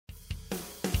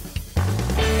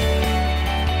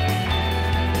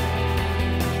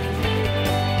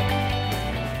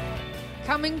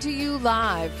Coming to you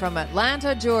live from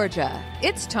Atlanta, Georgia,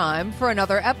 it's time for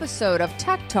another episode of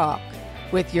Tech Talk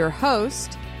with your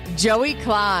host, Joey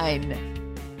Klein.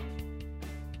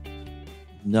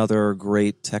 Another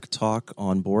great Tech Talk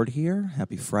on board here.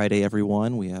 Happy Friday,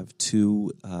 everyone. We have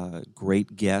two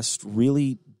great guests,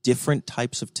 really different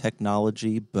types of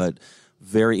technology, but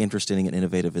very interesting and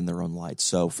innovative in their own light.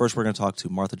 So first, we're going to talk to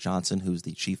Martha Johnson, who's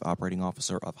the Chief Operating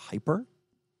Officer of Hypur.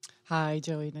 Hi,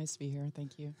 Joey. Nice to be here.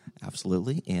 Thank you.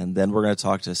 Absolutely. And then we're going to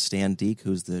talk to Stan Deak,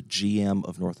 who's the GM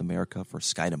of North America for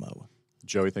Skynamo.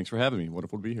 Joey, thanks for having me.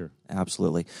 Wonderful to be here.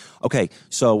 Absolutely. Okay,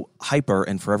 so Hypur,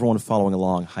 and for everyone following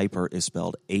along, Hypur is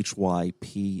spelled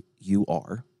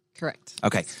Hypur. Correct.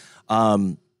 Okay.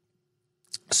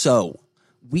 So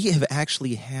we have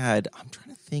actually had, I'm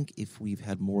trying to think if we've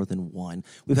had more than one.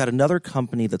 We've had another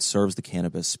company that serves the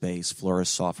cannabis space, Flourish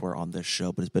Software, on this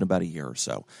show, but it's been about a year or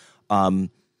so.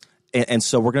 And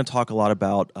so we're going to talk a lot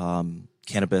about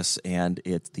cannabis and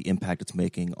the impact it's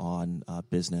making on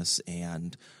business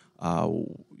and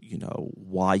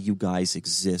why you guys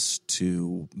exist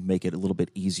to make it a little bit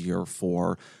easier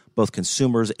for both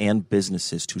consumers and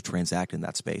businesses to transact in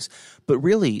that space. But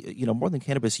really, more than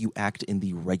cannabis, you act in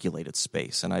the regulated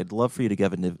space. And I'd love for you to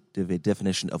give a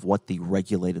definition of what the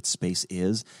regulated space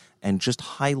is and just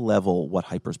high level what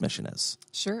Hypur's mission is.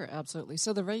 Sure, absolutely.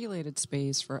 So the regulated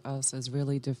space for us is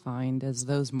really defined as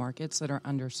those markets that are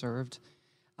underserved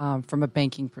from a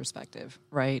banking perspective,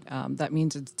 right? That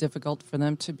means it's difficult for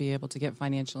them to be able to get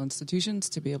financial institutions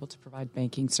to be able to provide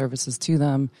banking services to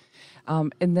them.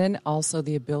 And then also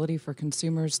the ability for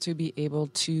consumers to be able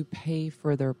to pay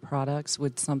for their products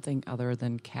with something other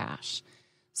than cash.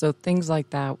 So things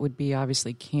like that would be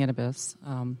obviously cannabis,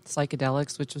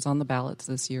 psychedelics, which was on the ballots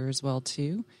this year as well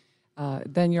too.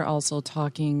 Then you're also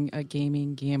talking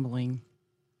gaming, gambling,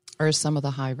 are some of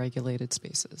the high regulated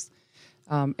spaces.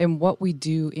 And what we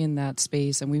do in that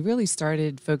space, and we really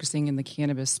started focusing in the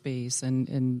cannabis space,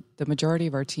 and the majority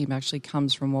of our team actually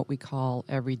comes from what we call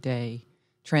everyday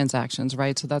transactions,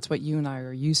 right? So that's what you and I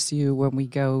are used to when we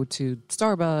go to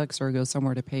Starbucks or go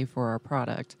somewhere to pay for our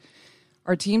product.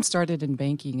 Our team started in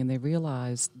banking, and they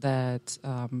realized that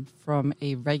from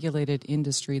a regulated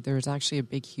industry, there's actually a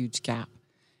big, huge gap.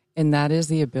 And that is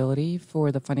the ability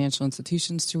for the financial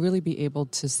institutions to really be able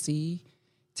to see,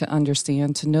 to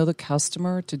understand, to know the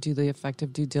customer, to do the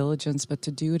effective due diligence, but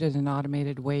to do it in an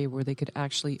automated way where they could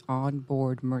actually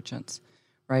onboard merchants,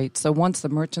 right? So once the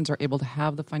merchants are able to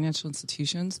have the financial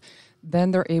institutions,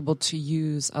 then they're able to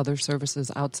use other services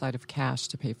outside of cash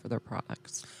to pay for their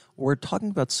products. We're talking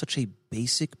about such a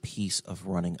basic piece of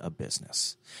running a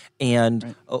business. And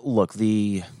right. Look,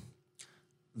 the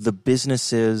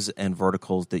businesses and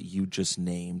verticals that you just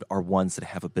named are ones that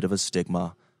have a bit of a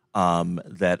stigma,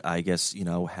 that I guess,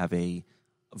 have a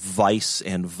vice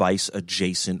and vice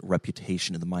adjacent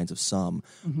reputation in the minds of some.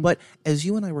 Mm-hmm. But as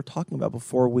you and I were talking about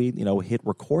before we, hit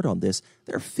record on this,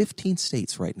 there are 15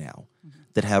 states right now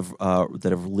that have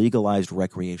legalized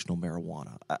recreational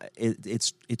marijuana.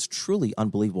 It's truly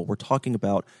unbelievable. We're talking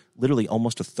about literally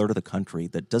almost a third of the country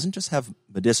that doesn't just have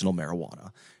medicinal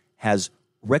marijuana, has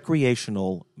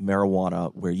recreational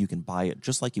marijuana where you can buy it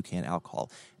just like you can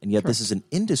alcohol. And yet This is an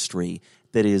industry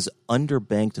that is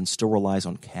underbanked and still relies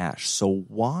on cash. So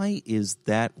why is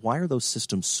that? Why are those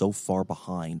systems so far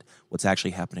behind what's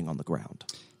actually happening on the ground?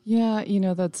 Yeah,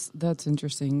 that's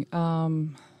interesting.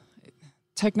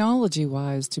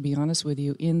 Technology-wise, to be honest with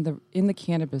you, in the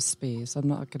cannabis space, I'm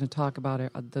not going to talk about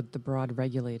it, the broad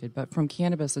regulated, but from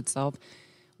cannabis itself,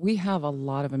 we have a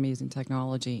lot of amazing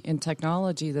technology, and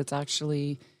technology that's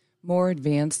actually more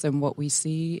advanced than what we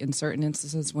see in certain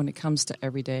instances when it comes to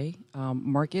everyday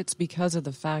markets, because of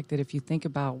the fact that if you think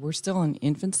about, we're still in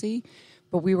infancy,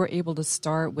 but we were able to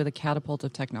start with a catapult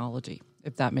of technology,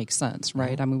 if that makes sense,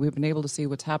 right? Mm-hmm. I mean, we've been able to see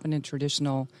what's happened in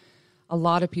traditional. A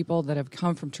lot of people that have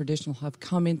come from traditional have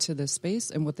come into this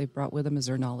space, and what they've brought with them is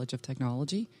their knowledge of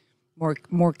technology,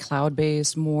 more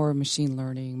cloud-based, more machine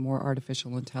learning, more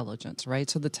artificial intelligence, right?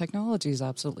 So the technology is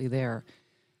absolutely there.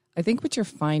 I think what you're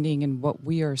finding and what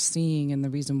we are seeing, and the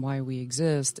reason why we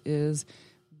exist, is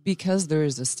because there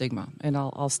is a stigma, and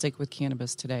I'll stick with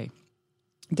cannabis today.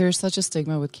 There's such a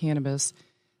stigma with cannabis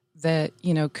that,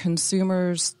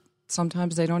 consumers,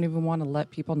 sometimes they don't even want to let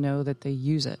people know that they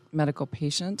use it. Medical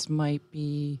patients might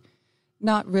be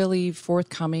not really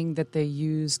forthcoming that they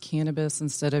use cannabis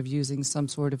instead of using some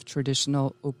sort of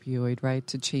traditional opioid, right,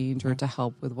 to change or to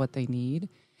help with what they need.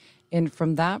 And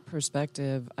from that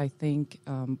perspective, I think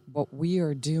what we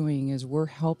are doing is we're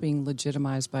helping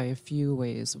legitimize by a few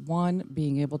ways. One,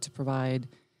 being able to provide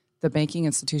the banking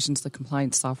institutions the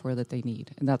compliance software that they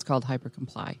need, and that's called Hypur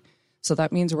Comply. So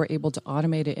that means we're able to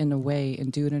automate it in a way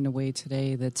and do it in a way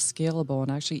today that's scalable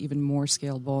and actually even more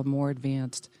scalable and more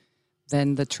advanced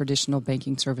than the traditional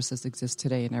banking services exist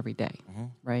today and every day,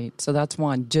 right? So that's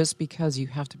one. Just because you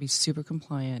have to be super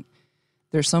compliant,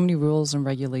 there's so many rules and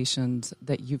regulations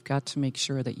that you've got to make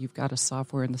sure that you've got a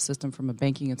software in the system from a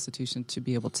banking institution to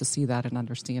be able to see that and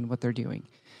understand what they're doing.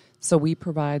 So we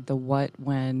provide the what,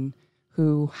 when,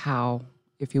 who, how,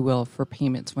 if you will, for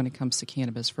payments when it comes to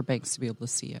cannabis for banks to be able to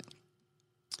see it.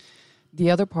 The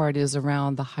other part is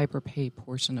around the HypurPay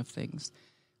portion of things.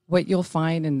 What you'll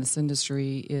find in this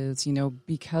industry is,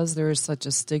 because there is such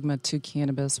a stigma to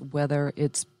cannabis, whether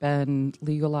it's been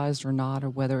legalized or not, or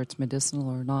whether it's medicinal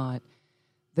or not,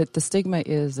 that the stigma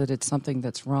is that it's something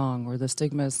that's wrong, or the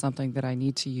stigma is something that I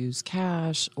need to use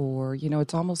cash, or,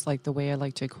 it's almost like the way I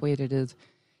like to equate it is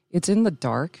it's in the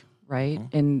dark, right?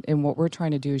 And what we're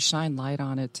trying to do is shine light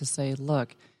on it to say,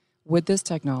 look, with this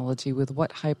technology, with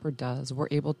what Hypur does, we're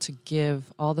able to give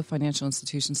all the financial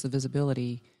institutions the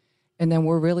visibility, and then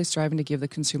we're really striving to give the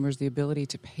consumers the ability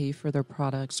to pay for their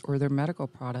products or their medical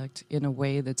product in a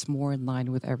way that's more in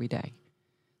line with every day.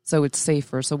 So it's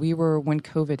safer. So when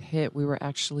COVID hit, we were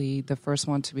actually the first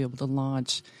one to be able to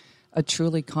launch a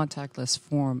truly contactless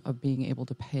form of being able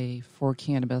to pay for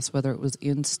cannabis, whether it was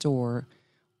in store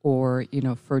or,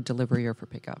 for delivery or for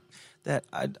pickup. That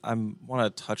I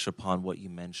want to touch upon what you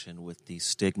mentioned with the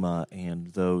stigma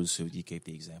and those who you gave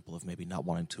the example of maybe not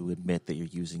wanting to admit that you're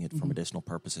using it for medicinal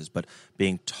purposes, but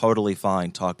being totally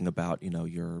fine talking about,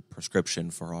 your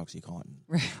prescription for OxyContin.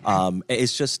 Right.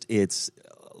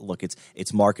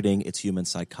 It's marketing, it's human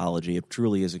psychology. It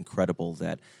truly is incredible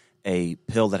that a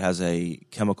pill that has a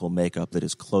chemical makeup that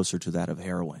is closer to that of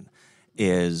heroin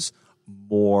is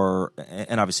more,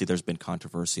 and obviously there's been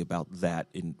controversy about that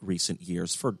in recent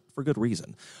years for good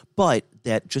reason, but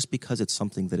that just because it's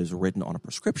something that is written on a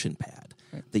prescription pad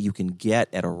that you can get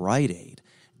at a Rite Aid,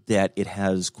 that it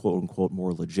has quote unquote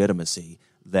more legitimacy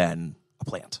than a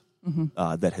plant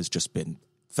that has just been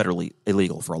federally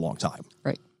illegal for a long time.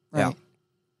 Right. Yeah.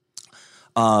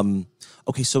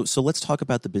 Okay, so let's talk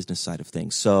about the business side of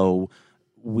things. So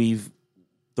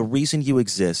the reason you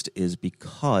exist is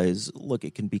because, look,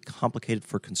 it can be complicated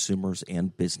for consumers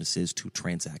and businesses to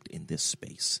transact in this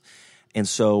space. And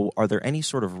so are there any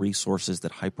sort of resources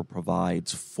that Hypur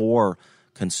provides for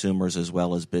consumers as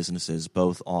well as businesses,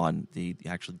 both on the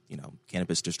actual,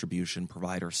 cannabis distribution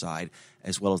provider side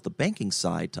as well as the banking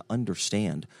side, to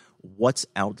understand what's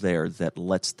out there that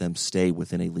lets them stay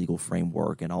within a legal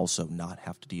framework and also not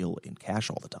have to deal in cash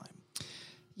all the time?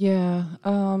 Yeah.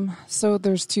 So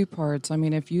there's two parts. I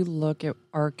mean, if you look at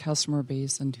our customer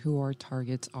base and who our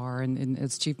targets are, and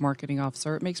as Chief Marketing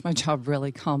Officer, it makes my job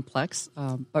really complex,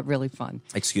 but really fun.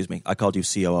 Excuse me. I called you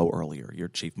COO earlier. You're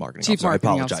Chief Marketing Officer. I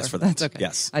apologize for that. That's okay.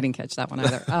 Yes. I didn't catch that one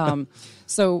either.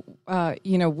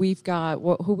 We've got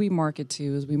who we market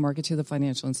to is we market to the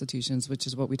financial institutions, which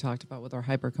is what we talked about with our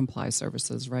Hypur Comply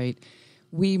services, right?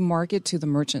 We market to the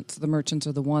merchants. The merchants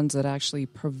are the ones that actually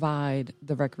provide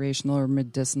the recreational or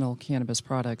medicinal cannabis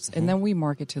products. And then we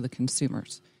market to the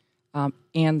consumers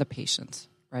and the patients,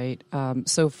 right?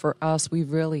 So for us, we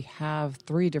really have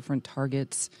three different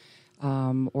targets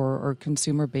or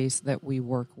consumer base that we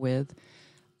work with.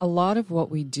 A lot of what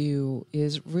we do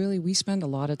is really we spend a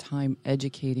lot of time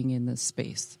educating in this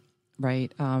space,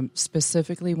 right?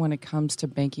 Specifically when it comes to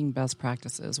banking best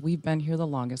practices. We've been here the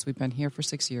longest. We've been here for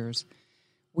 6 years.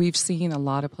 We've seen a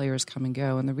lot of players come and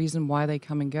go, and the reason why they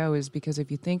come and go is because if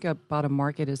you think about a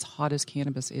market as hot as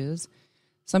cannabis is,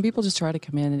 some people just try to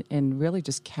come in and really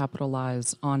just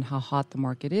capitalize on how hot the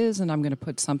market is, and I'm going to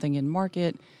put something in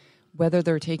market. Whether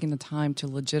they're taking the time to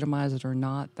legitimize it or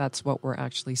not, that's what we're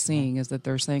actually seeing, is that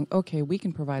they're saying, okay, we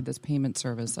can provide this payment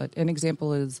service. An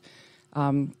example is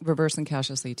reverse and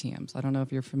cashless ATMs. I don't know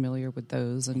if you're familiar with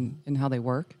those and how they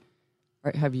work.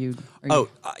 Or have you?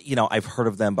 I've heard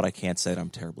of them, but I can't say that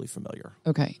I'm terribly familiar.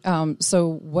 Okay. So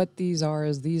what these are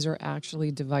is these are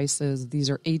actually devices. These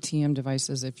are ATM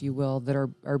devices, if you will, that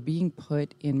are being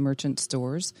put in merchant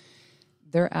stores.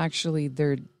 They're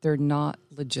not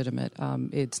legitimate.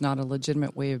 It's not a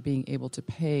legitimate way of being able to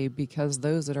pay because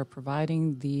those that are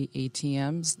providing the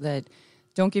ATMs that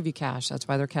don't give you cash. That's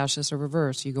why they're cashless or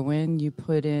reverse. You go in, you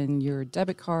put in your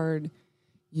debit card.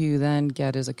 You then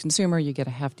get, as a consumer, you get a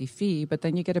hefty fee, but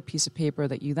then you get a piece of paper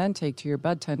that you then take to your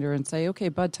bud tender and say, okay,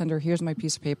 bud tender, here's my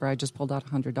piece of paper. I just pulled out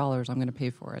 $100. I'm going to pay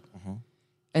for it.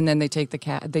 And then they take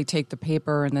the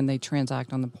paper and then they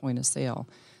transact on the point of sale.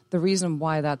 The reason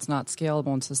why that's not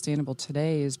scalable and sustainable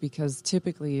today is because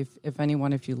typically,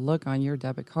 if you look on your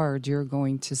debit card, you're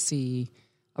going to see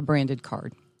a branded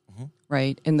card.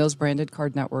 right? And those branded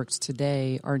card networks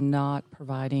today are not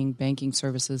providing banking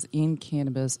services in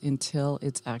cannabis until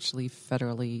it's actually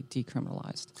federally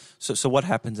decriminalized. So what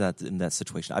happens in that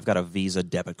situation? I've got a Visa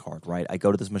debit card, right? I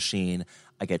go to this machine,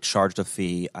 I get charged a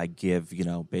fee, I give,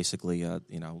 basically a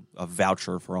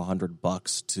voucher for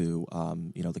 $100 to,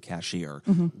 the cashier.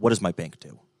 What does my bank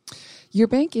do? Your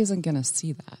bank isn't going to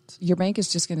see that. Your bank is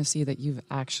just going to see that you've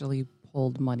actually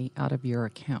pulled money out of your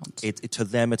account. To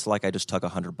them, it's like I just took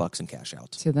 $100 in cash out.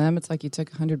 To them, it's like you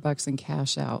took $100 in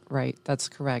cash out, right? That's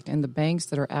correct. And the banks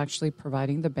that are actually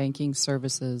providing the banking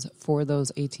services for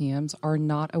those ATMs are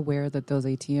not aware that those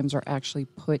ATMs are actually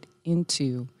put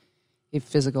into a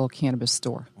physical cannabis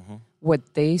store.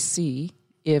 What they see,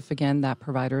 if, again, that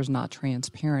provider is not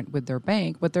transparent with their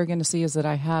bank, what they're going to see is that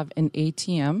I have an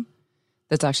ATM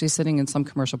that's actually sitting in some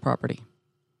commercial property.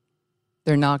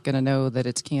 They're not going to know that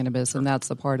it's cannabis, and that's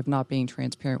the part of not being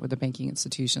transparent with the banking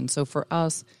institution. So for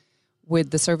us, with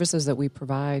the services that we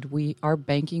provide, our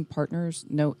banking partners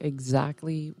know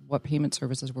exactly what payment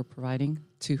services we're providing,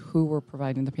 to who we're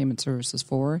providing the payment services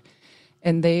for,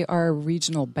 and they are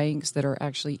regional banks that are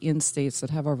actually in states that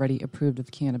have already approved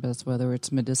of cannabis, whether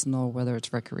it's medicinal, whether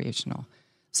it's recreational.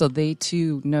 So they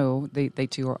too know, they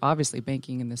too are obviously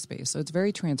banking in this space. So it's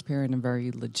very transparent and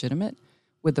very legitimate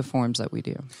with the forms that we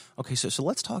do. Okay, so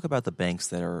let's talk about the banks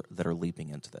that are leaping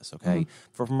into this, okay?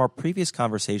 From our previous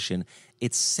conversation,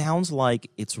 it sounds like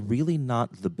it's really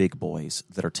not the big boys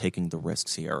that are taking the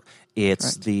risks here.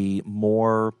 It's Correct. the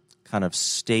more kind of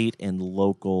state and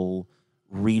local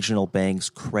regional banks,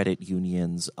 credit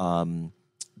unions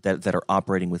that are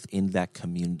operating within that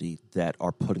community that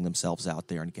are putting themselves out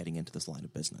there and getting into this line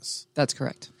of business. That's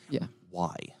correct, yeah.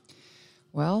 Why?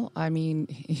 Well, I mean,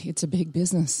 it's a big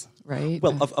business, right?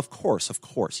 Well, of course,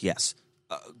 yes.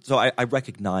 So I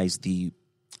recognize the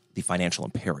financial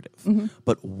imperative,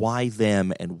 but why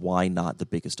them and why not the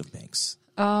biggest of banks?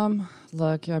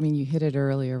 Look, I mean, you hit it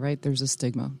earlier, right? There's a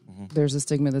stigma. There's a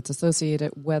stigma that's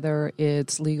associated, whether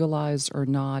it's legalized or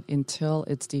not, until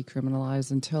it's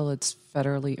decriminalized, until it's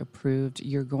federally approved.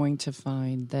 You're going to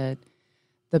find that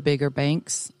the bigger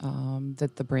banks,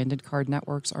 that the branded card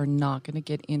networks are not going to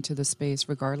get into the space,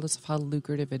 regardless of how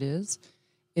lucrative it is,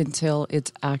 until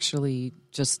it's actually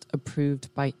just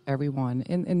approved by everyone.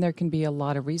 And there can be a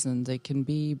lot of reasons. It can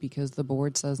be because the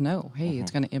board says, no, hey, it's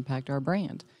going to impact our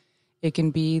brand. It can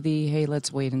be hey,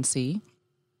 let's wait and see.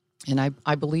 And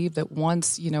I believe that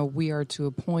once, we are to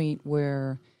a point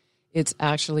where it's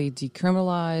actually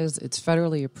decriminalized, it's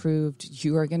federally approved,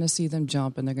 you are going to see them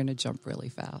jump, and they're going to jump really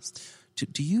fast.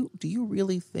 Do you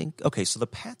really think? Okay, so the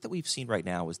path that we've seen right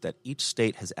now is that each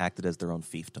state has acted as their own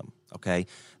fiefdom. Okay,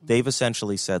 they've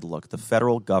essentially said, look, the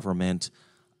federal government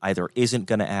either isn't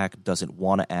going to act, doesn't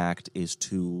want to act, is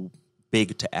too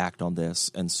big to act on this,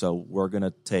 and so we're going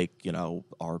to take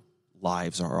our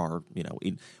lives are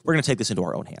we're going to take this into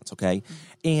our own hands, okay?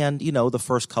 And the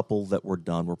first couple that were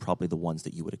done were probably the ones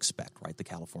that you would expect, right? The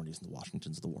Californias and the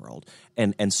Washingtons of the world,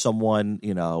 and someone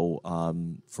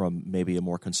from maybe a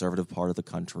more conservative part of the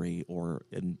country or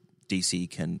in DC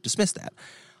can dismiss that.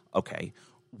 Okay,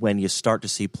 when you start to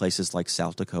see places like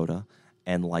South Dakota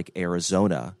and like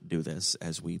Arizona do this,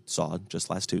 as we saw just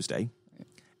last Tuesday,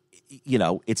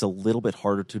 it's a little bit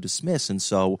harder to dismiss, and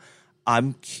so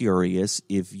I'm curious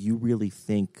if you really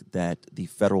think that the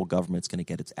federal government's going to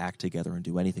get its act together and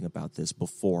do anything about this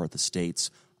before the states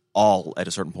all, at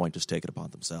a certain point, just take it upon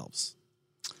themselves.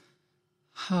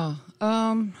 I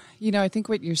think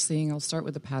what you're seeing, I'll start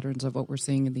with the patterns of what we're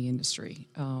seeing in the industry.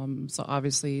 So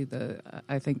obviously,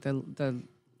 I think the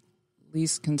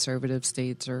least conservative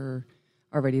states are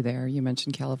already there. You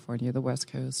mentioned California, the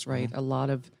West Coast, right? A lot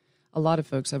of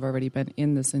folks have already been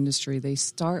in this industry. They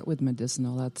start with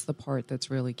medicinal. That's the part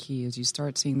that's really key, is you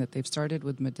start seeing that they've started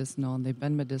with medicinal and they've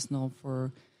been medicinal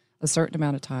for a certain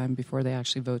amount of time before they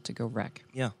actually vote to go rec.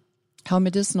 Yeah. How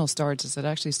medicinal starts is it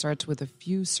actually starts with a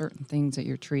few certain things that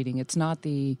you're treating. It's not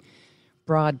the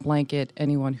broad blanket,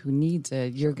 anyone who needs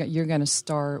it. You're going to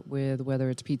start with whether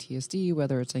it's PTSD,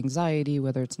 whether it's anxiety,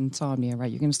 whether it's insomnia,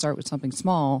 right? You're going to start with something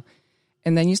small,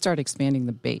 and then you start expanding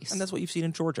the base. And that's what you've seen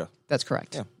in Georgia. That's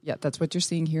correct. Yeah, that's what you're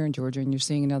seeing here in Georgia, and you're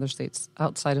seeing in other states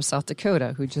outside of South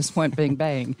Dakota who just went bang,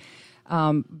 bang.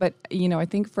 But, I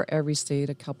think for every state,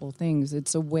 a couple things.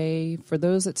 It's a way, for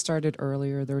those that started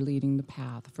earlier, they're leading the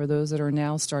path. For those that are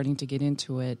now starting to get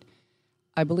into it,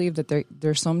 I believe that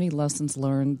there's so many lessons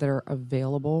learned that are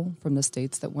available from the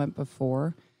states that went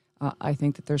before. I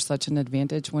think that there's such an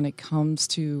advantage when it comes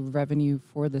to revenue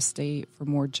for the state, for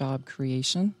more job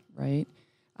creation, right?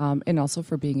 And also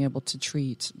for being able to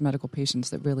treat medical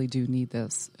patients that really do need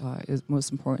this, is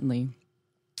most importantly.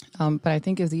 But I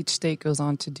think as each state goes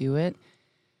on to do it,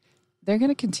 they're going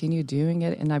to continue doing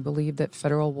it, and I believe that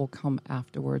federal will come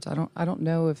afterwards. I don't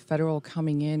know if federal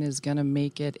coming in is going to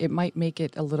make it. It might make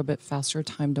it a little bit faster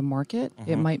time to market.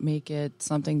 It might make it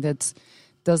something that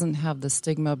doesn't have the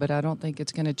stigma, but I don't think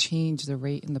it's going to change the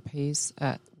rate and the pace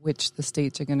at which the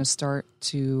states are going to start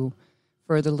to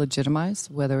further legitimize,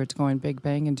 whether it's going big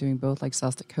bang and doing both like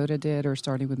South Dakota did, or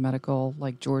starting with medical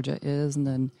like Georgia is, and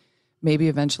then maybe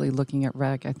eventually looking at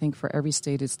rec. I think for every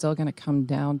state, it's still going to come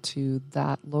down to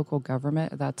that local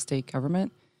government, that state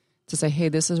government, to say, hey,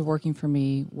 this is working for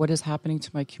me. What is happening to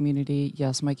my community?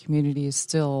 Yes, my community is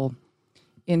still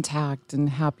intact and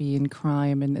happy in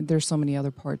crime, and there's so many other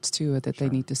parts to it that they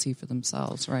need to see for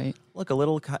themselves, right? Look, a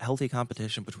little healthy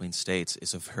competition between states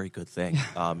is a very good thing.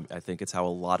 I think it's how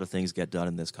a lot of things get done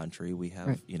in this country. We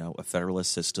have, a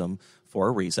federalist system for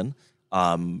a reason.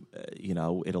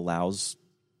 It allows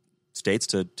states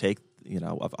to take,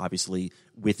 obviously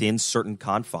within certain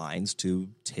confines, to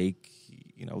take,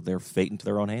 their fate into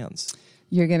their own hands.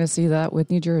 You're going to see that with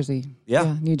New Jersey.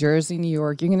 Yeah. New Jersey, New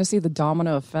York. You're going to see the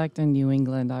domino effect in New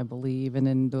England, I believe, and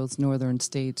in those northern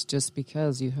states, just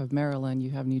because you have Maryland,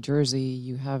 you have New Jersey,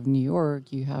 you have New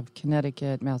York, you have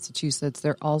Connecticut, Massachusetts.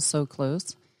 They're all so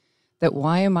close that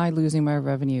why am I losing my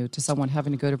revenue to someone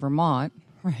having to go to Vermont,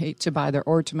 right, to buy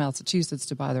or to Massachusetts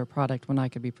to buy their product when I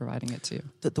could be providing it to?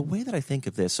 The way that I think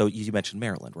of this, so you mentioned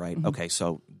Maryland, right? Mm-hmm. Okay,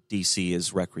 so D.C.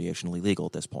 is recreationally legal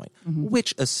at this point,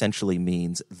 which essentially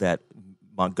means that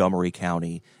Montgomery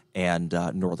County and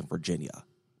Northern Virginia,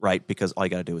 right? Because all you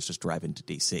got to do is just drive into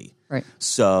D.C. Right.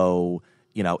 So,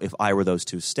 if I were those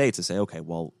two states, I say, okay,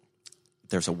 well,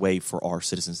 there's a way for our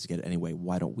citizens to get it anyway.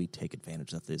 Why don't we take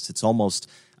advantage of this? It's almost,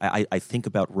 I think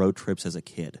about road trips as a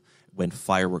kid when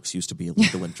fireworks used to be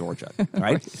illegal in Georgia,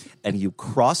 right? And you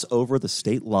cross over the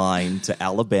state line to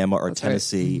Alabama or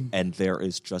Tennessee, and there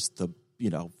is just the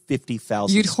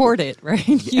 50,000. You'd hoard it, right?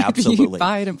 Absolutely. You'd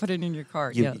buy it and put it in your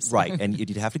car. Yes. Right. And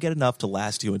you'd have to get enough to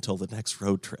last you until the next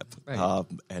road trip. Right.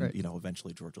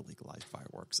 Eventually Georgia legalized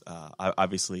fireworks.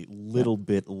 Obviously, little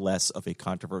bit less of a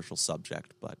controversial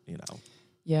subject, but,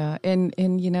 Yeah, and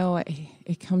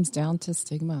it comes down to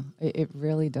stigma. It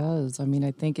really does. I mean, I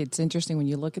think it's interesting when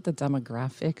you look at the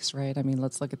demographics, right? I mean,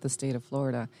 let's look at the state of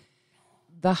Florida.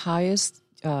 The highest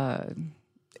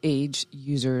age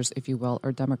users, if you will,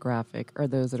 or demographic, are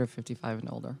those that are 55 and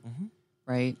older,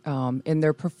 right? And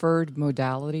their preferred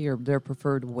modality or their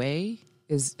preferred way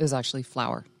is actually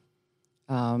flower.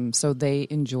 So they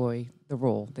enjoy the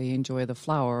roll. They enjoy the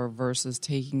flower versus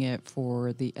taking it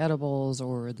for the edibles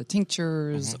or the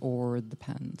tinctures or the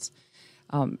pens.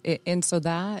 And so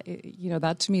that,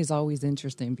 that to me is always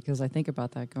interesting because I think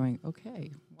about that going,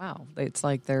 okay, wow, it's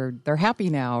like they're happy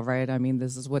now, right? I mean,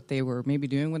 this is what they were maybe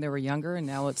doing when they were younger, and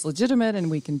now it's legitimate and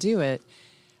we can do it.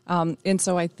 And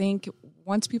so I think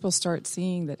once people start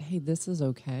seeing that, hey, this is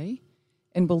okay,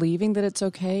 and believing that it's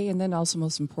okay, and then also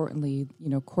most importantly,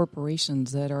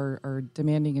 corporations that are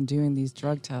demanding and doing these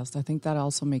drug tests, I think that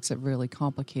also makes it really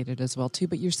complicated as well too.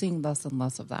 But you're seeing less and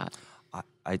less of that.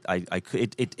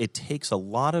 It takes a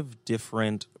lot of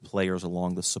different players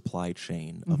along the supply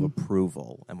chain of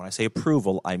approval, and when I say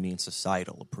approval, I mean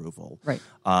societal approval, right?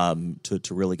 To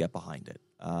really get behind it.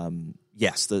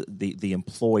 Yes, the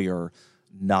employer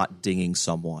not dinging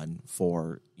someone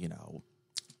for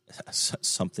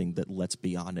something that, let's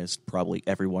be honest, probably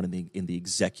everyone in the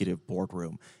executive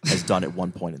boardroom has done at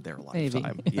one point in their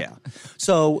lifetime. Maybe. Yeah.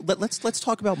 So let's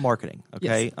talk about marketing.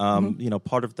 Okay. Yes.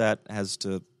 Part of that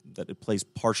that it plays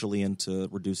partially into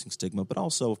reducing stigma, but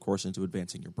also, of course, into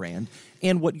advancing your brand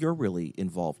and what you're really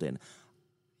involved in.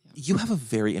 You have a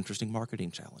very interesting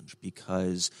marketing challenge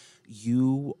because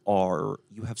you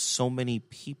have so many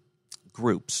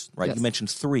groups, right? Yes. You mentioned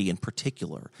 3 in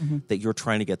particular that you're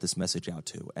trying to get this message out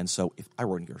to. And so if I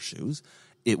were in your shoes,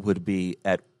 it would be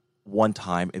at one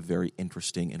time a very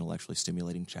interesting, intellectually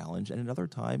stimulating challenge, and another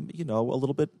time, a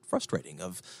little bit frustrating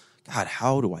of, God,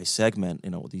 how do I segment,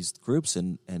 these groups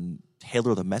and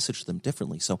tailor the message to them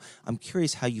differently? So I'm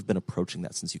curious how you've been approaching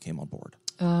that since you came on board.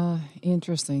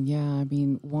 Interesting. Yeah. I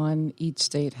mean, each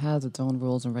state has its own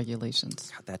rules and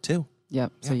regulations. Got that too.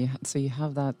 Yep. Yeah. So you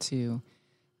have that too,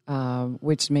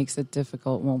 which makes it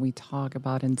difficult when we talk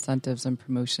about incentives and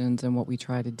promotions and what we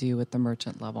try to do at the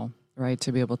merchant level, right?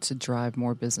 To be able to drive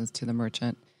more business to the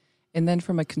merchant. And then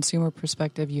from a consumer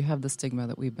perspective, you have the stigma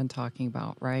that we've been talking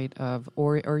about, right?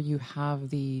 Or you have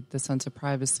the sense of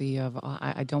privacy of,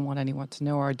 I don't want anyone to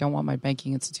know, or I don't want my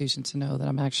banking institution to know that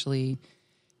I'm actually,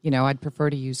 I'd prefer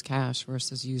to use cash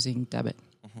versus using debit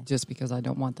just because I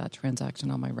don't want that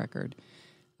transaction on my record.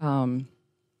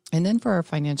 And then for our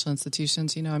financial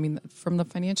institutions, from the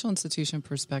financial institution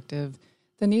perspective,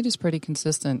 the need is pretty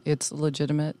consistent. It's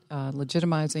legitimizing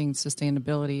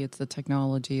sustainability. It's the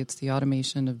technology. It's the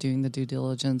automation of doing the due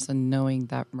diligence and knowing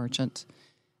that merchant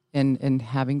and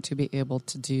having to be able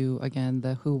to do, again,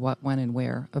 the who, what, when, and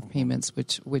where of payments,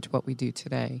 which what we do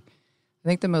today. I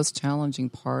think the most challenging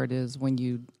part is when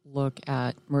you look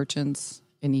at merchants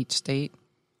in each state,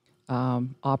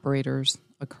 operators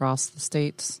across the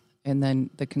states, and then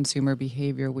the consumer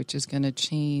behavior, which is going to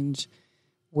change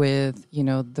with,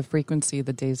 the frequency,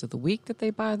 the days of the week that they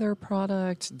buy their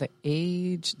product, the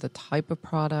age, the type of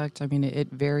product. I mean, it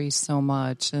varies so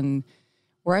much. And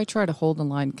where I try to hold the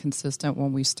line consistent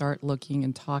when we start looking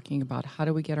and talking about how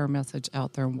do we get our message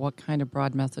out there and what kind of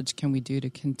broad message can we do to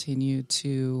continue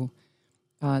to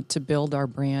build our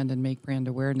brand and make brand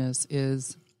awareness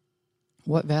is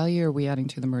what value are we adding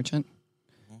to the merchant?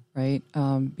 Right?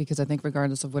 Because I think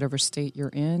regardless of whatever state you're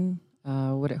in,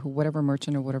 whatever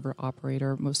merchant or whatever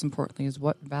operator, most importantly is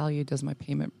what value does my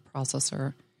payment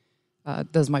processor,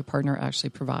 does my partner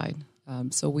actually provide?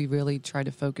 So we really try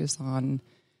to focus on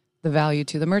the value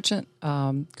to the merchant,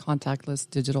 contactless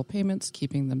digital payments,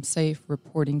 keeping them safe,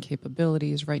 reporting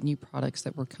capabilities, right? New products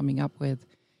that we're coming up with.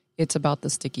 It's about the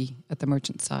sticky at the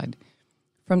merchant side.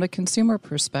 From the consumer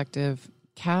perspective,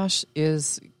 cash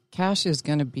is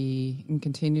going to be and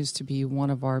continues to be one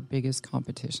of our biggest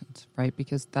competitions, right?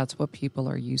 Because that's what people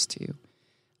are used to,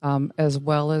 as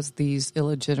well as these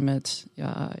illegitimate,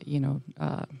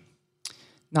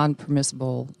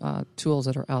 non-permissible tools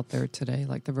that are out there today,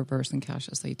 like the reverse and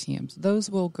cashless ATMs. Those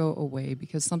will go away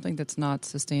because something that's not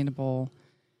sustainable,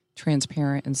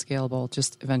 transparent, and scalable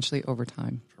just eventually over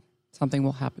time, something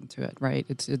will happen to it, right?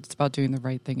 It's about doing the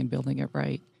right thing and building it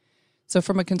right. So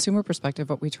from a consumer perspective,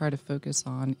 what we try to focus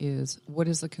on is what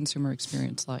is the consumer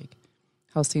experience like?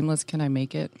 How seamless can I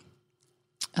make it?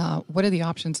 What are the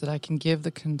options that I can give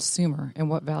the consumer and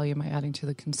what value am I adding to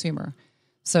the consumer?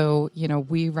 So,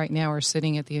 we right now are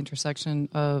sitting at the intersection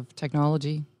of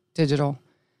technology, digital,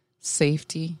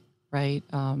 safety, right?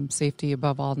 Safety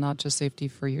above all, not just safety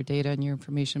for your data and your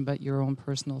information, but your own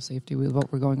personal safety with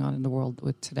what we're going on in the world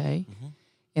with today. Mm-hmm.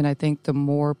 And I think the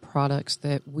more products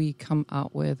that we come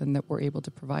out with and that we're able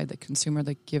to provide the consumer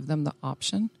that give them the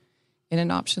option, and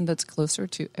an option that's closer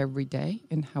to every day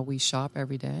and how we shop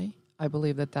every day, I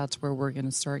believe that that's where we're going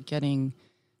to start getting,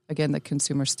 again, the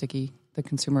consumer sticky, the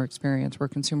consumer experience, where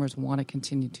consumers want to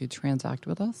continue to transact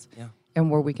with us. Yeah.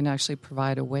 And where we can actually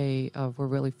provide a way of we're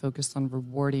really focused on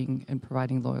rewarding and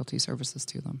providing loyalty services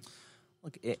to them.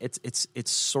 Look,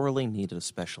 it's sorely needed,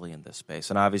 especially in this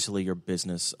space, and obviously your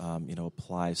business,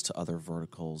 applies to other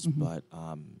verticals. Mm-hmm.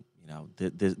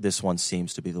 But this one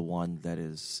seems to be the one that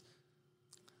is,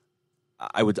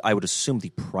 I would assume,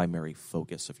 the primary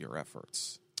focus of your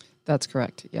efforts. That's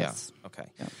correct. Yes. Yeah. Okay.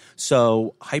 Yeah.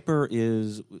 So Hypur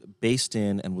is based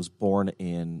in and was born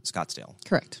in Scottsdale.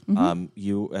 Correct. Mm-hmm.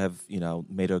 You have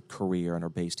made a career and are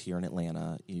based here in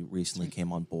Atlanta. You recently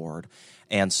came on board,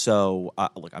 and so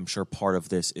I'm sure part of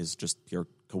this is just pure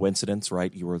coincidence,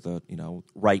 right? You were the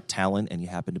right talent, and you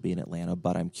happen to be in Atlanta.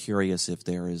 But I'm curious if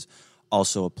there is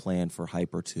also a plan for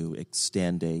Hypur to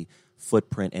extend a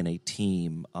footprint and a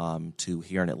team to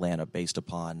here in Atlanta based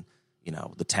upon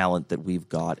the talent that we've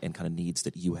got and kind of needs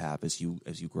that you have as you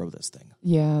grow this thing.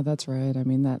 Yeah, that's right. I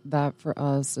mean, that for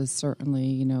us is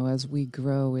certainly, as we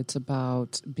grow, it's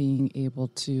about being able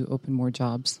to open more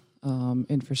jobs.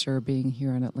 And for sure, being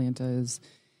here in Atlanta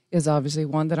is obviously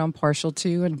one that I'm partial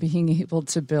to, and being able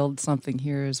to build something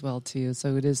here as well, too.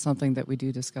 So it is something that we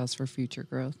do discuss for future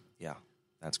growth. Yeah.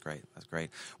 That's great. That's great.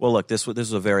 Well, look, this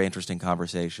was a very interesting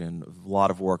conversation. A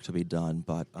lot of work to be done,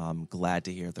 but I'm glad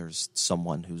to hear there's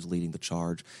someone who's leading the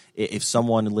charge. If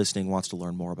someone listening wants to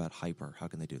learn more about Hypur, how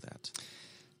can they do that?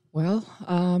 Well,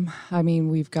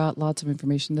 we've got lots of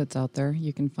information that's out there.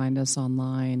 You can find us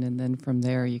online, and then from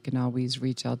there you can always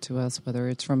reach out to us, whether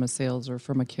it's from a sales or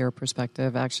from a care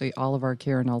perspective. Actually, all of our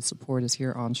care and all support is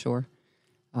here onshore.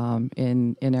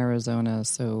 In Arizona,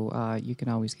 so you can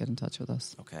always get in touch with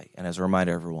us. Okay, and as a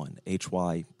reminder, everyone,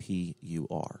 Hypur.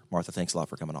 Martha, thanks a lot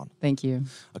for coming on. Thank you.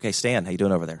 Okay, Stan, how you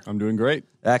doing over there? I'm doing great.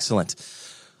 Excellent.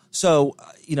 So,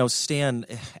 Stan,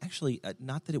 actually,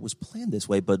 not that it was planned this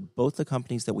way, but both the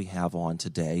companies that we have on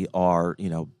today are,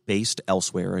 based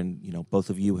elsewhere, and, both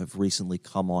of you have recently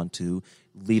come on to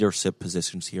leadership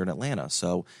positions here in Atlanta.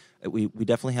 So we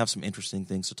definitely have some interesting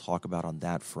things to talk about on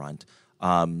that front.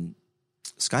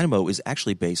 Skynamo is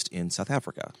actually based in South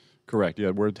Africa. Correct. Yeah,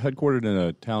 we're headquartered in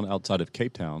a town outside of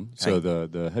Cape Town. Okay. So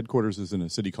the headquarters is in a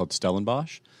city called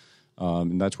Stellenbosch,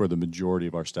 and that's where the majority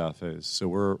of our staff is. So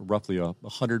we're roughly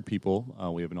 100 people.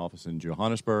 We have an office in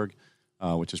Johannesburg,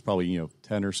 which is probably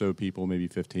 10 or so people, maybe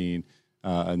 15.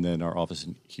 And then our office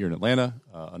here in Atlanta,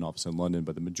 an office in London,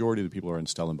 but the majority of the people are in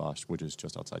Stellenbosch, which is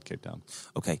just outside Cape Town.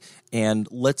 Okay, and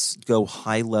let's go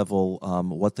high level,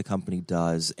 what the company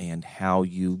does and how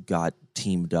you got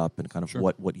teamed up and kind of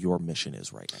what your mission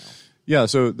is right now. Yeah,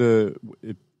 so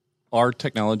our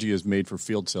technology is made for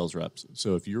field sales reps.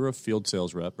 So if you're a field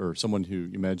sales rep or someone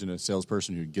who, imagine a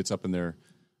salesperson who gets up in their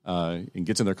and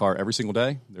gets in their car every single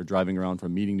day, they're driving around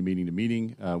from meeting to meeting to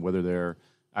meeting, whether they're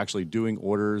actually doing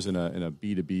orders in a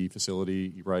B2B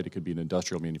facility, right? It could be an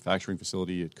industrial manufacturing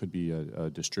facility. It could be a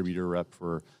distributor rep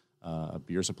for a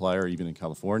beer supplier. Even in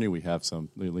California, we have some,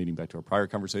 leading back to our prior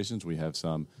conversations, we have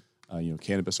some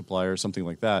cannabis suppliers, something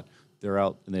like that. They're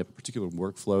out and they have a particular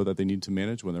workflow that they need to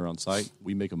manage when they're on site.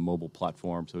 We make a mobile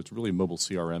platform. So it's really a mobile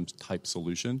CRM type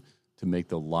solution to make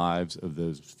the lives of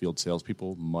those field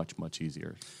salespeople much, much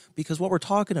easier. Because what we're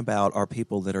talking about are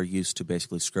people that are used to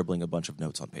basically scribbling a bunch of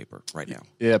notes on paper right now.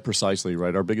 Yeah, precisely,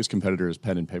 right. Our biggest competitor is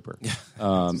pen and paper.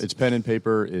 It's pen and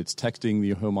paper. It's texting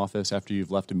the home office after you've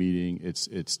left a meeting. It's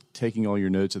taking all your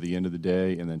notes at the end of the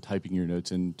day and then typing your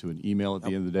notes into an email at the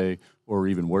end of the day, or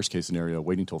even worst case scenario,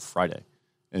 waiting till Friday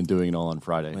and doing it all on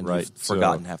Friday, when right? You've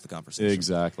forgotten half the conversation.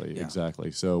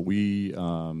 Exactly. So we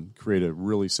create a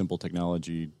really simple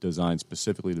technology designed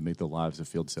specifically to make the lives of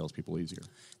field salespeople easier.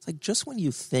 It's like just when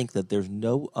you think that there's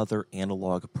no other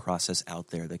analog process out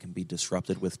there that can be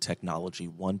disrupted with technology,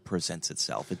 one presents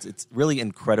itself. It's really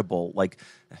incredible. Like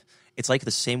it's like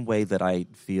the same way that I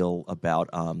feel about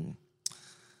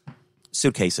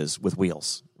suitcases with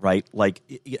wheels, right? Like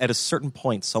at a certain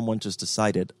point, someone just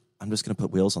decided, I'm just going to put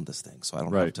wheels on this thing, so I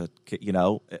don't have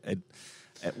to,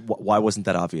 why wasn't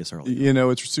that obvious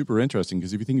earlier? It's super interesting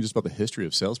because if you think just about the history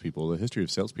of salespeople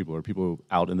are people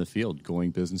out in the field going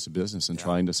business to business and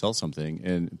trying to sell something.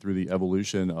 And through the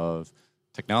evolution of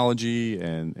technology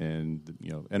and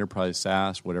enterprise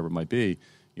SaaS, whatever it might be,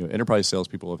 enterprise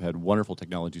salespeople have had wonderful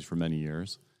technologies for many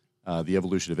years. The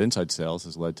evolution of inside sales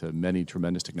has led to many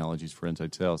tremendous technologies for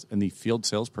inside sales. And the field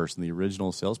salesperson, the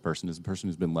original salesperson, is the person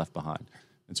who's been left behind.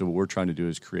 And so what we're trying to do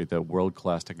is create that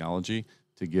world-class technology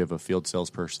to give a field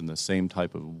salesperson the same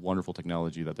type of wonderful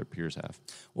technology that their peers have.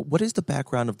 Well, what is the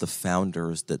background of the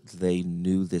founders that they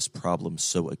knew this problem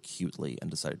so acutely and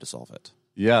decided to solve it?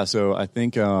 Yeah, so I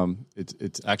think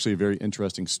it's actually a very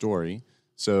interesting story.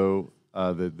 So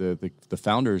the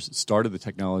founders started the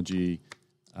technology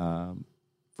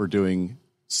for doing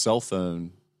cell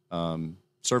phone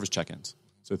service check-ins.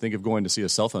 So think of going to see a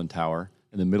cell phone tower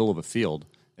in the middle of a field,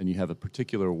 and you have a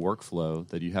particular workflow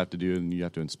that you have to do, and you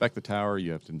have to inspect the tower,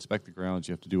 you have to inspect the grounds,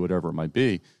 you have to do whatever it might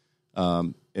be,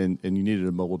 and you needed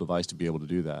a mobile device to be able to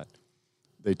do that.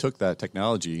 They took that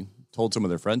technology, told some of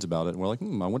their friends about it, and were like, I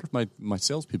wonder if my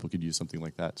salespeople could use something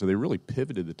like that. So they really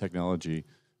pivoted the technology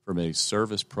from a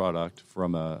service product,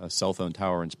 from a cell phone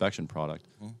tower inspection product,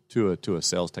 to a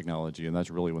sales technology, and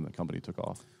that's really when the company took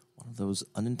off. One of those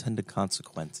unintended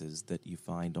consequences that you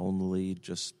find only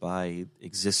just by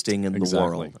existing in the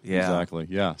world. Yeah. Exactly.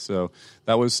 Yeah. So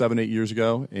that was 7-8 years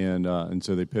ago, and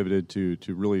so they pivoted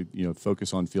to really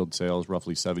focus on field sales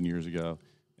roughly 7 years ago,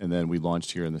 and then we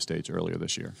launched here in the States earlier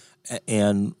this year.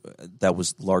 And that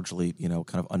was largely kind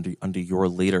of under your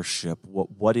leadership.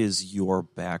 What is your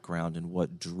background and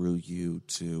what drew you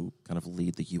to kind of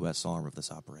lead the U.S. arm of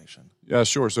this operation? Yeah,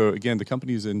 sure. So again, the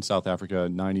company's in South Africa.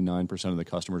 99% of the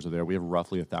customers are there. We have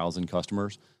roughly 1,000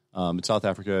 customers. South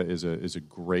Africa is a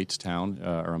great town,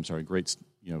 great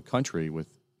country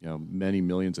with many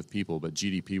millions of people, but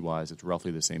GDP wise, it's roughly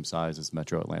the same size as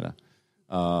Metro Atlanta.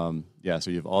 So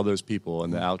you have all those people,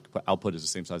 and the output is the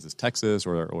same size as Texas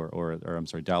or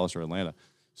Dallas or Atlanta.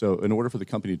 So in order for the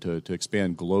company to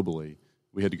expand globally,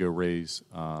 we had to go raise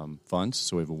funds.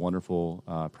 So we have a wonderful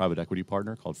private equity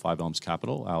partner called 5 Elms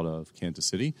Capital out of Kansas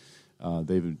City.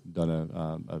 They've done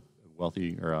a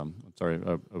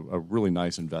really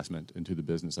nice investment into the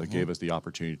business that gave us the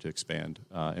opportunity to expand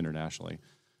internationally.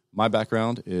 My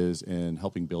background is in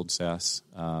helping build SaaS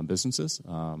businesses.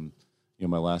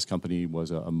 My last company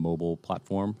was a mobile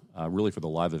platform, really for the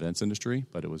live events industry,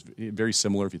 but it was very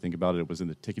similar. If you think about it, it was in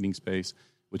the ticketing space,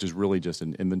 which is really just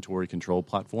an inventory control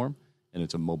platform, and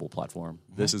it's a mobile platform.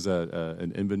 This is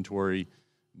an inventory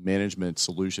management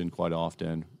solution quite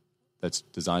often that's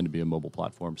designed to be a mobile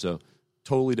platform. So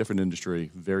totally different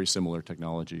industry, very similar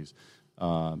technologies.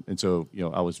 And so,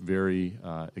 I was very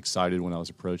excited when I was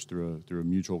approached through a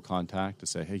mutual contact to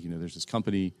say, hey, there's this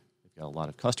company. Got a lot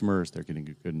of customers. They're getting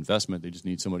a good investment. They just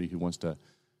need somebody who wants to,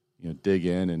 dig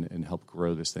in and help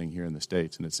grow this thing here in the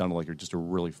States. And it sounded like just a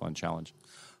really fun challenge.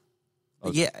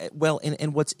 Yeah, well,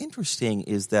 and what's interesting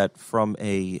is that from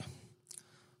a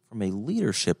from a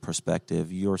leadership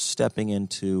perspective, you're stepping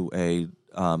into a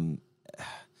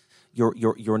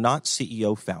you're not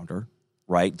CEO founder,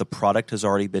 right? The product has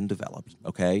already been developed,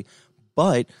 okay?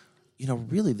 But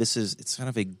really it's kind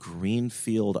of a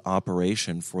greenfield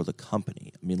operation for the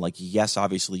company. I mean, like, yes,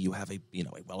 obviously you have a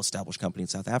well-established company in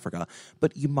South Africa,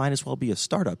 but you might as well be a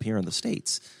startup here in the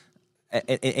States.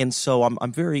 And so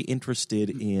I'm very interested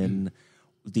in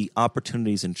the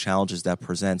opportunities and challenges that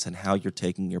presents and how you're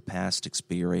taking your past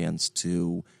experience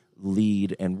to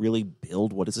lead and really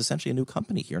build what is essentially a new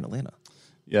company here in Atlanta.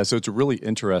 Yeah, so it's a really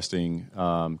interesting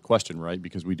question, right?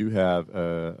 Because we do have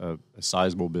a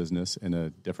sizable business in a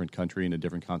different country, in a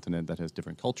different continent that has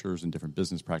different cultures and different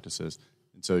business practices.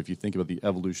 And so if you think about the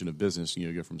evolution of business,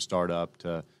 you go from startup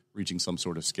to reaching some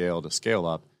sort of scale to scale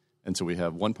up. And so we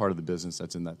have one part of the business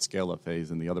that's in that scale-up phase,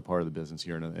 and the other part of the business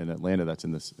here in Atlanta that's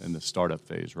in the startup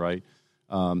phase, right?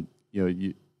 I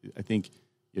think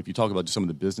if you talk about just some of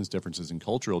the business differences and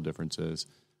cultural differences,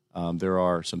 there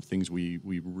are some things we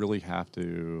really have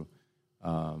to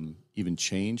even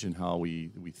change in how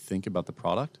we think about the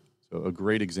product. So a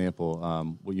great example,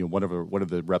 one of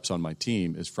the reps on my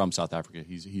team is from South Africa.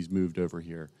 He's moved over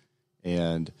here,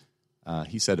 and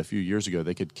he said a few years ago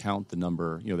they could count the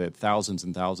number. They had thousands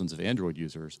and thousands of Android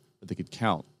users, but they could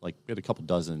count, like, we had a couple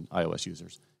dozen iOS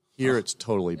users. Here it's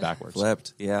totally backwards.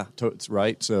 Flipped, yeah.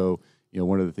 Right? So,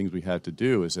 one of the things we had to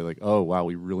do is say, like, oh, wow,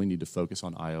 we really need to focus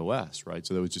on iOS, right?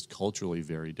 So that was just culturally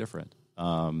very different.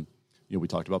 We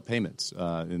talked about payments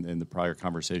in the prior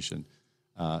conversation.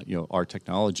 Our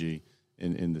technology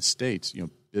in the States,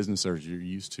 businesses are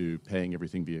used to paying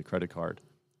everything via credit card.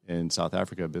 In South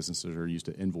Africa, businesses are used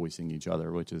to invoicing each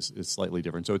other, which is slightly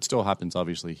different. So it still happens,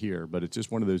 obviously, here, but it's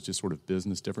just one of those just sort of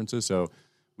business differences. So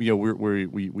we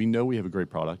know we have a great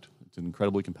product. It's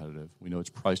incredibly competitive. We know it's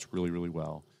priced really, really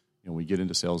well. We get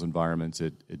into sales environments,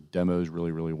 it demos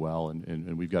really, really well,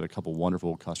 and we've got a couple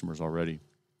wonderful customers already.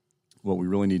 What we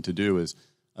really need to do is,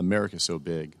 America's so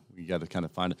big, we got to kind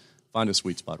of find a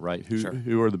sweet spot, right?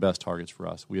 Who are the best targets for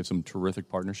us? We have some terrific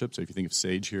partnerships. So if you think of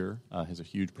Sage here, has a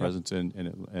huge presence in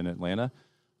Atlanta.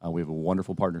 We have a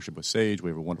wonderful partnership with Sage.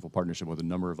 We have a wonderful partnership with a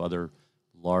number of other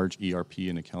large ERP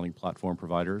and accounting platform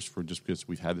providers just because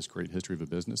we've had this great history of a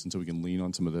business, and so we can lean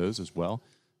on some of those as well.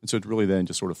 And so it's really then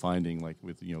just sort of finding, like,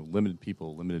 with limited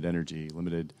people, limited energy,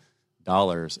 limited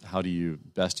dollars, how do you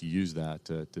best use that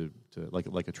to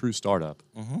like a true startup,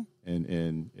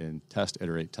 and test,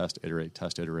 iterate,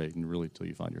 and really till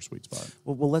you find your sweet spot.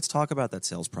 Well, let's talk about that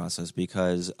sales process,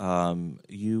 because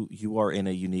you are in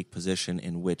a unique position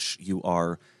in which you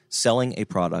are selling a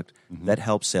product that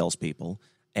helps salespeople,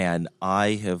 and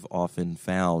I have often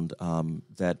found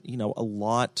that a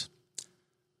lot.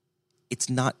 It's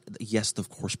not, yes, of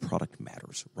course, product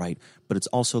matters, right? But it's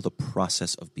also the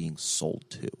process of being sold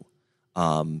to,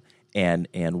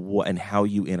 and how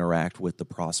you interact with the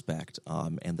prospect,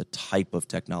 and the type of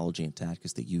technology and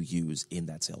tactics that you use in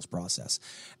that sales process.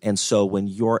 And so when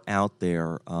you're out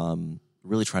there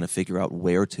really trying to figure out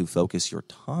where to focus your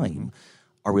time,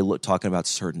 are we talking about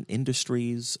certain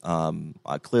industries?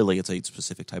 Clearly, it's a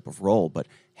specific type of role, but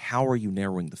how are you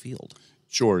narrowing the field?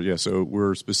 Sure, yeah. So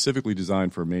we're specifically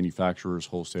designed for manufacturers,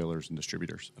 wholesalers, and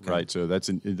distributors, right? So that's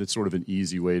sort of an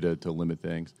easy way to limit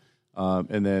things.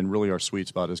 And then really our sweet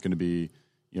spot is going to be,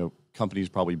 companies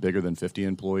probably bigger than 50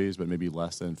 employees, but maybe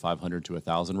less than 500 to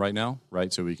 1,000 right now,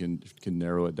 right? So we can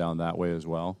narrow it down that way as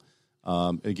well.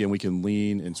 Again, we can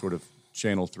lean and sort of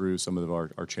channel through some of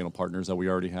our channel partners that we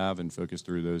already have and focus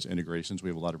through those integrations. We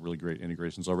have a lot of really great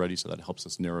integrations already, so that helps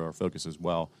us narrow our focus as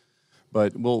well.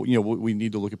 But we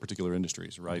need to look at particular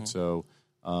industries, right? So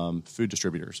food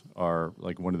distributors are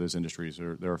like one of those industries.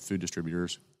 There are food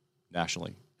distributors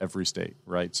nationally, every state,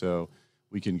 right? So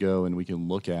we can go and we can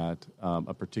look at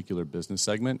a particular business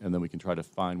segment, and then we can try to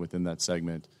find within that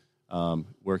segment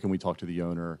where can we talk to the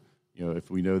owner. If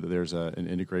we know that there's an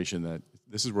integration,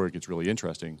 this is where it gets really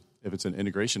interesting. If it's an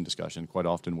integration discussion, quite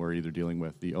often we're either dealing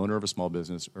with the owner of a small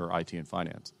business or IT and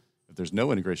finance. If there's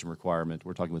no integration requirement,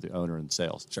 we're talking with the owner and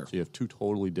sales. Sure. So you have two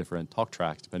totally different talk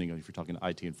tracks, depending on if you're talking to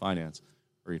IT and finance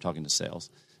or you're talking to sales.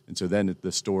 And so then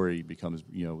the story becomes,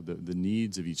 the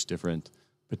needs of each different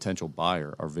potential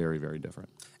buyer are very, very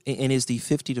different. And is the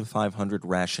 50 to 500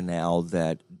 rationale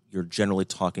that you're generally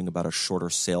talking about a shorter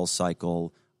sales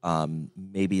cycle,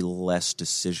 maybe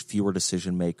fewer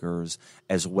decision makers,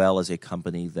 as well as a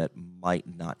company that might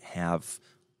not have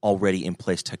already in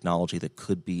place technology that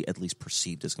could be at least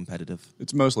perceived as competitive?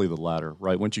 It's mostly the latter,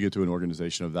 right? Once you get to an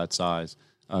organization of that size,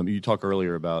 you talk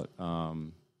earlier about,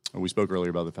 we spoke earlier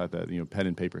about the fact that pen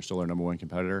and paper is still our number one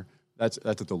competitor. That's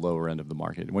at the lower end of the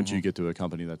market. Once you get to a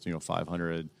company that's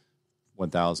 500,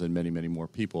 1,000, many more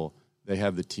people, they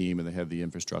have the team and they have the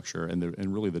infrastructure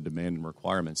and really the demand and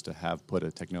requirements to have put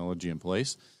a technology in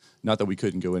place. Not that we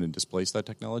couldn't go in and displace that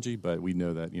technology, but we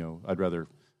know that, I'd rather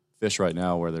fish right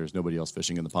now where there's nobody else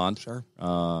fishing in the pond, Sure.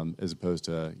 As opposed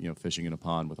to, fishing in a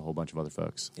pond with a whole bunch of other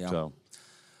folks. Yeah.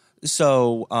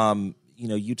 So,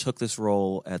 you took this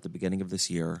role at the beginning of this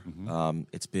year. Mm-hmm.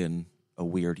 It's been a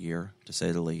weird year, to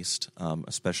say the least,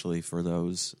 especially for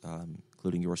those,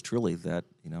 including yours truly, that,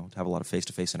 have a lot of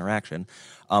face-to-face interaction.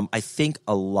 I think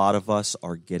a lot of us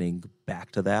are getting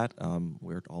back to that.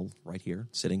 We're all right here,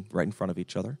 sitting right in front of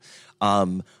each other.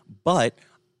 But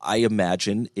I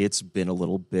imagine it's been a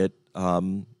little bit, I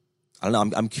don't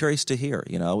know, I'm curious to hear,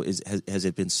 has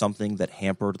it been something that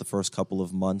hampered the first couple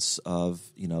of months of,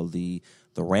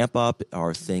 the ramp up?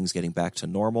 Are things getting back to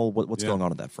normal? What's going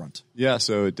on that front? Yeah,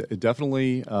 so it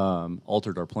definitely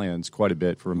altered our plans quite a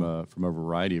bit from a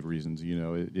variety of reasons.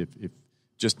 If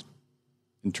just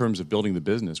in terms of building the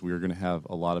business, we were going to have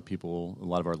a lot of people, a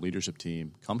lot of our leadership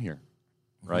team come here,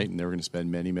 right? And they were going to spend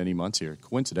many months here.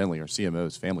 Coincidentally, our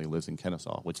CMO's family lives in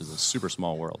Kennesaw, which is a super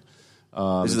small world.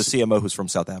 This is the CMO who's from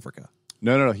South Africa.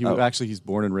 No. He's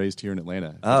born and raised here in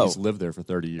Atlanta. He's lived there for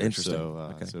 30 years. Interesting.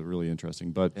 So, okay. So really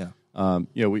interesting. But yeah.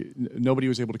 Nobody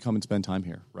was able to come and spend time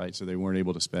here, right? So they weren't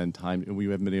able to spend time. We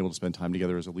haven't been able to spend time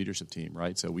together as a leadership team,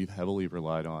 right? So we've heavily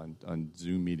relied on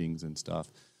Zoom meetings and stuff.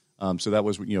 So that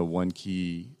was one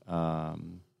key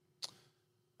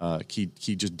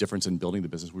just difference in building the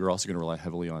business. We were also going to rely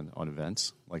heavily on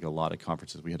events, like a lot of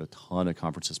conferences. We had a ton of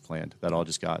conferences planned that all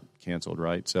just got canceled,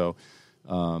 right? So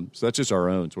that's just our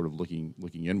own sort of looking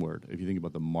inward. If you think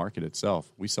about the market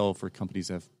itself, we sell for companies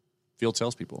that have field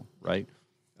salespeople, right?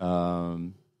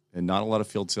 And not a lot of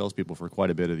field salespeople for quite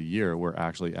a bit of the year. We're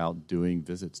actually out doing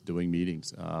visits, doing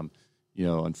meetings.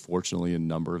 Unfortunately, a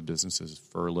number of businesses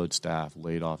furloughed staff,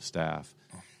 laid off staff,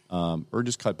 or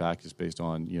just cut back just based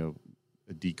on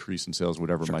a decrease in sales,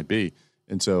 whatever it might be.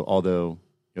 And so, although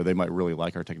they might really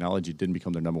like our technology, it didn't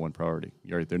become their number one priority.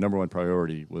 Right? Their number one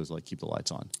priority was like keep the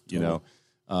lights on.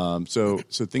 So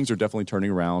things are definitely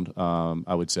turning around.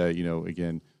 I would say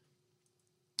again,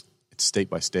 it's state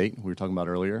by state. We were talking about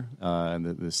earlier, and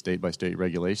the state by state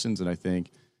regulations. And I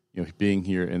think being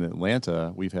here in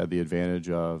Atlanta, we've had the advantage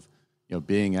of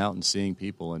being out and seeing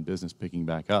people and business picking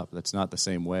back up. That's not the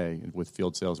same way with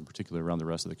field sales in particular around the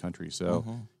rest of the country. So,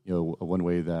 one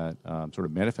way that sort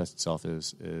of manifests itself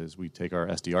is we take our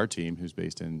SDR team who's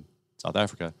based in South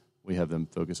Africa. We have them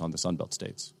focus on the Sunbelt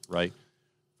states, right?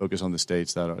 Focus on the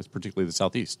states that are particularly the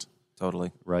Southeast.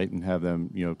 Totally. Right? And have them,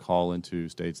 call into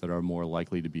states that are more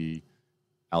likely to be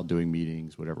out doing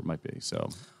meetings, whatever it might be. So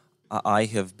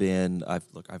I've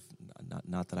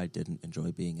not that I didn't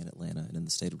enjoy being in Atlanta and in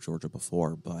the state of Georgia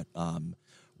before, but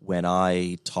when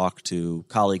I talk to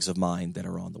colleagues of mine that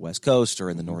are on the West Coast or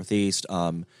in the Northeast,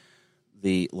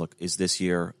 is this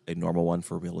year a normal one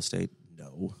for real estate?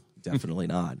 No, definitely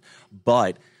not.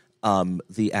 But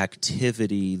the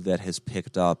activity that has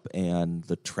picked up and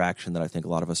the traction that I think a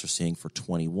lot of us are seeing for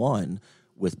 21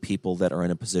 with people that are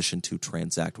in a position to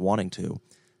transact wanting to,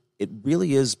 it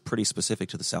really is pretty specific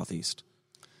to the Southeast.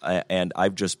 And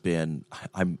I've just been,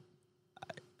 I'm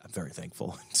very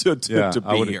thankful to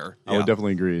be here. I would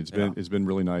definitely agree. It's been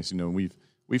really nice.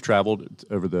 We've traveled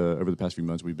over the past few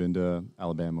months. We've been to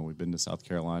Alabama, we've been to South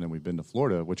Carolina, and we've been to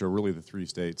Florida, which are really the three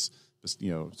states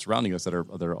surrounding us that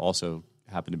are also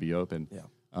happen to be open.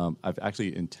 Yeah. I've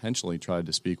actually intentionally tried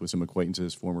to speak with some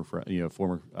acquaintances, former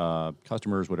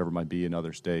customers, whatever it might be in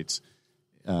other states.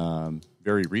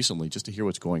 Very recently, just to hear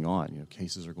what's going on.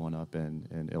 Cases are going up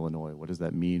in Illinois. What does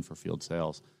that mean for field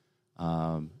sales?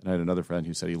 And I had another friend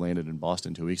who said he landed in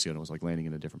Boston 2 weeks ago and it was like landing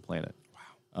in a different planet.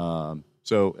 Wow.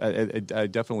 So I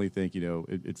definitely think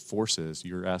it forces.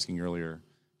 You were asking earlier,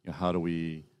 how do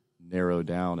we narrow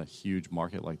down a huge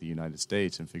market like the United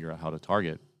States and figure out how to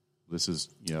target? This is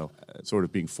sort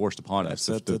of being forced upon us.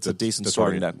 That's a decent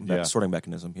sorting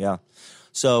mechanism. Yeah.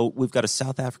 So we've got a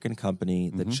South African company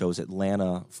that chose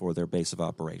Atlanta for their base of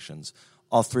operations.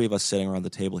 All three of us sitting around the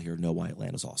table here know why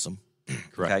Atlanta's awesome.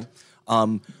 Correct.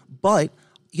 Okay? But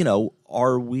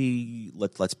are we?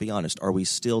 Let's be honest. Are we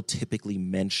still typically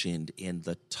mentioned in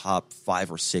the top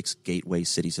 5 or 6 gateway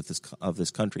cities of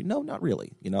this country? No, not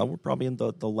really. We're probably in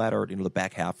the latter, the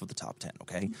back half of the top 10.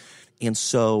 Okay, and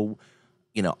so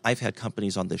I've had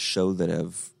companies on this show that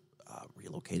have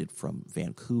relocated from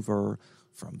Vancouver,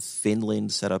 from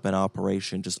Finland, set up an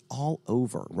operation, just all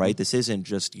over, right? This isn't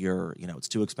just it's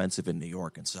too expensive in New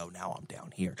York, and so now I'm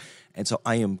down here. And so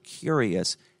I am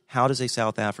curious, how does a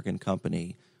South African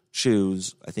company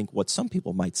choose, I think, what some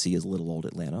people might see as little old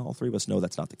Atlanta? All three of us know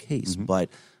that's not the case, but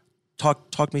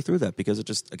talk me through that, because it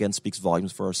just, again, speaks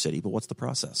volumes for our city. But what's the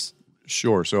process?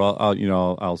 Sure. So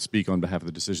I'll speak on behalf of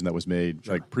the decision that was made,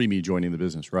 like pre me joining the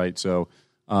business, right? So,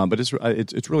 but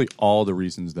it's really all the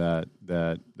reasons that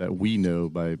we know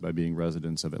by being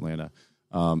residents of Atlanta.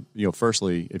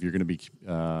 Firstly, if you're going to be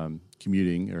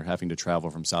commuting or having to travel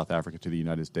from South Africa to the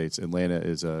United States, Atlanta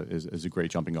is a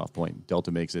great jumping off point.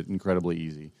 Delta makes it incredibly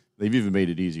easy. They've even made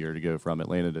it easier to go from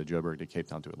Atlanta to Joburg to Cape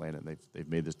Town to Atlanta. And they've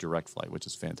made this direct flight, which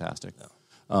is fantastic.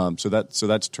 Yeah. So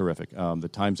that's terrific. The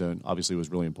time zone obviously was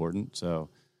really important. So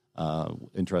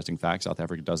interesting fact: South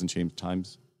Africa doesn't change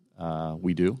times.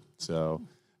 We do. So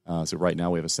right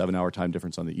now we have a 7-hour time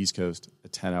difference on the East Coast, a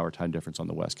 10-hour time difference on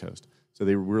the West Coast. So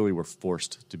they really were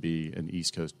forced to be an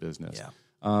East Coast business.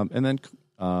 Yeah. And then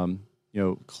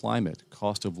climate,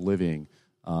 cost of living.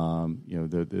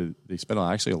 They spent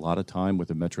actually a lot of time with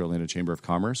the Metro Atlanta Chamber of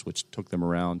Commerce, which took them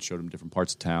around, showed them different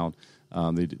parts of town.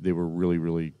 They were really,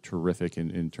 really terrific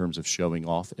in terms of showing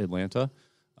off Atlanta.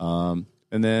 And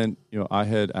then, I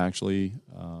had actually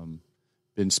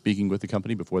been speaking with the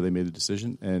company before they made the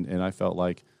decision, and I felt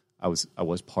like I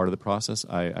was part of the process.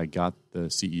 I got the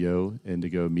CEO in to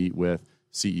go meet with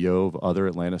CEO of other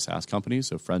Atlanta SaaS companies,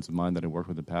 so friends of mine that I worked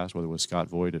with in the past, whether it was Scott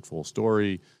Voigt at Full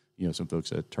Story, some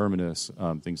folks at Terminus,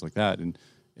 things like that, and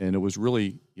it was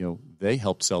really, they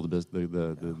helped sell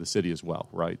the city as well,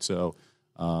 right? So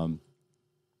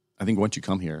I think once you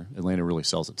come here, Atlanta really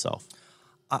sells itself.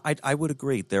 I would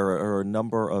agree. There are a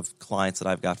number of clients that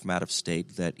I've got from out of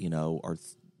state that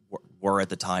were at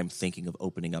the time thinking of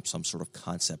opening up some sort of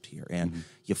concept here, and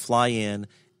you fly in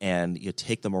and you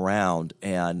take them around,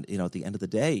 and at the end of the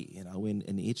day,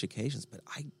 in each occasions, but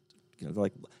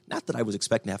like, not that I was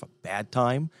expecting to have a bad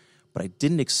time, but I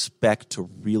didn't expect to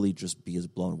really just be as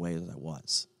blown away as I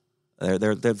was.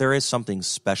 There is something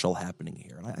special happening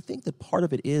here, and I think that part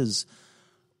of it is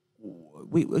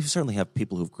we certainly have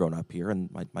people who've grown up here, and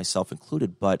myself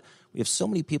included, but we have so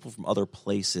many people from other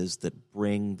places that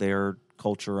bring their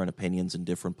culture and opinions and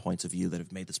different points of view that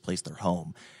have made this place their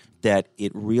home, that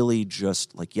it really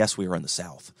just, like, yes, we are in the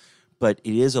South, but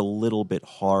it is a little bit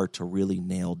hard to really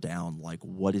nail down, like,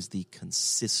 what is the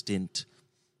consistent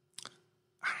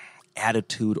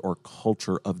attitude or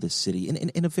culture of the city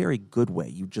in a very good way.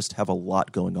 You just have a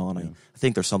lot going on. Yeah. I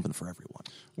think there's something for everyone.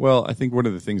 Well, I think one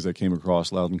of the things that came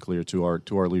across loud and clear to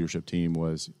our leadership team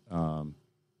was,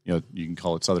 you can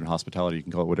call it Southern hospitality, you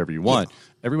can call it whatever you want. Yeah.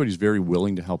 Everybody's very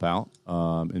willing to help out,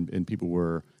 and people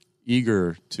were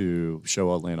eager to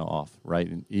show Atlanta off, right,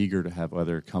 and eager to have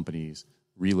other companies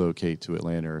relocate to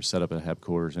Atlanta or set up a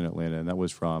headquarters in Atlanta, and that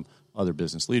was from other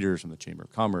business leaders, from the Chamber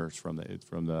of Commerce, from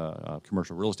the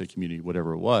commercial real estate community,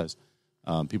 whatever it was.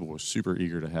 People were super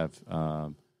eager to have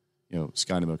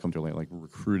Skynamo come to Atlanta, like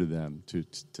recruited them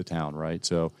to town, right?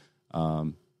 So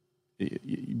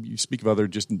you speak of other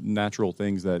just natural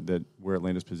things that where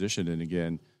Atlanta's positioned, and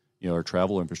again, our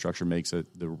travel infrastructure makes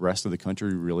it the rest of the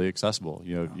country really accessible.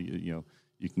 You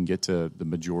can get to the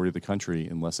majority of the country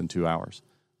in less than 2 hours,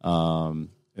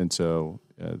 and so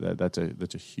that's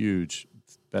a huge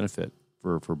benefit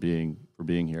for being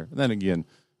here. And then again,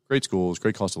 great schools,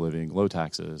 great cost of living, low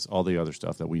taxes, all the other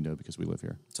stuff that we know because we live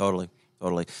here. Totally.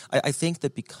 I think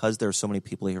that because there are so many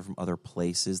people here from other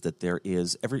places, that there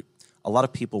is a lot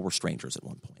of people were strangers at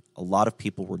one point. A lot of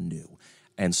people were new.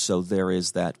 And so there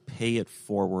is that pay it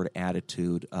forward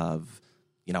attitude of,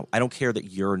 I don't care that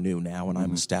you're new now and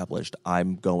I'm established.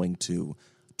 I'm going to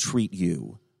treat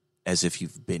you as if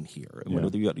you've been here. Yeah.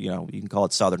 You can call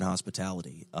it Southern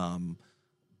hospitality,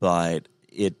 but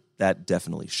that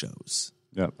definitely shows.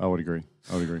 Yeah, I would agree.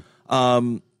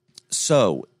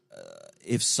 So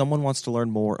if someone wants to learn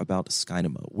more about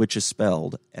Skynamo, which is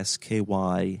spelled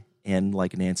SKYN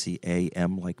like Nancy,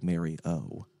 AM like Mary,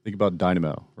 O. Think about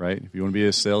dynamo, right? If you want to be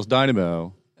a sales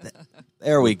dynamo,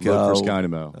 there we go. Look for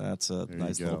Skynamo. That's a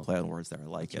nice little play on words there. I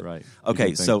like it. Right.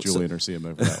 Okay, so Julian or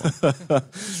CMO for that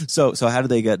one. So how do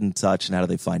they get in touch and how do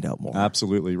they find out more?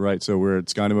 Absolutely right. So we're at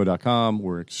skynamo.com.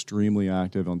 We're extremely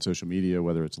active on social media,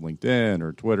 whether it's LinkedIn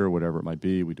or Twitter, whatever it might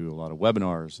be. We do a lot of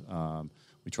webinars.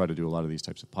 We try to do a lot of these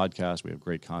types of podcasts. We have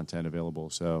great content available.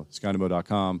 So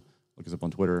skynamo.com. Look us up on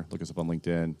Twitter. Look us up on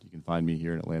LinkedIn. You can find me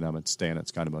here in Atlanta. I'm at Stan at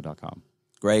skynamo.com.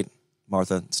 Great.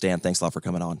 Martha, Stan, thanks a lot for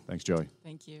coming on. Thanks, Joey.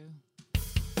 Thank you.